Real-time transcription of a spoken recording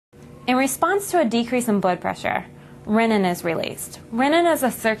In response to a decrease in blood pressure, renin is released. Renin is a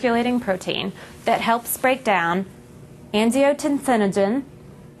circulating protein that helps break down angiotensinogen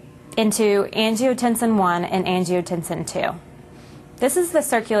into angiotensin I and angiotensin II. This is the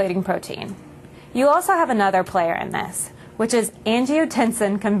circulating protein. You also have another player in this, which is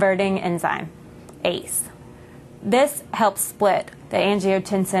angiotensin converting enzyme, ACE. This helps split the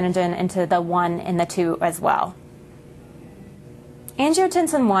angiotensinogen into the 1 and the 2 as well.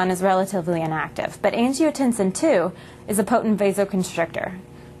 Angiotensin I is relatively inactive, but angiotensin II is a potent vasoconstrictor,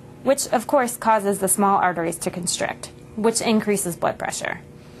 which of course causes the small arteries to constrict, which increases blood pressure.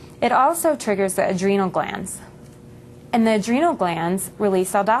 It also triggers the adrenal glands, and the adrenal glands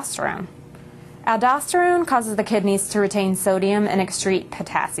release aldosterone. Aldosterone causes the kidneys to retain sodium and excrete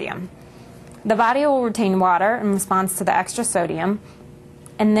potassium. The body will retain water in response to the extra sodium,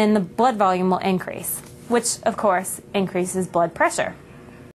 and then the blood volume will increase, which of course increases blood pressure.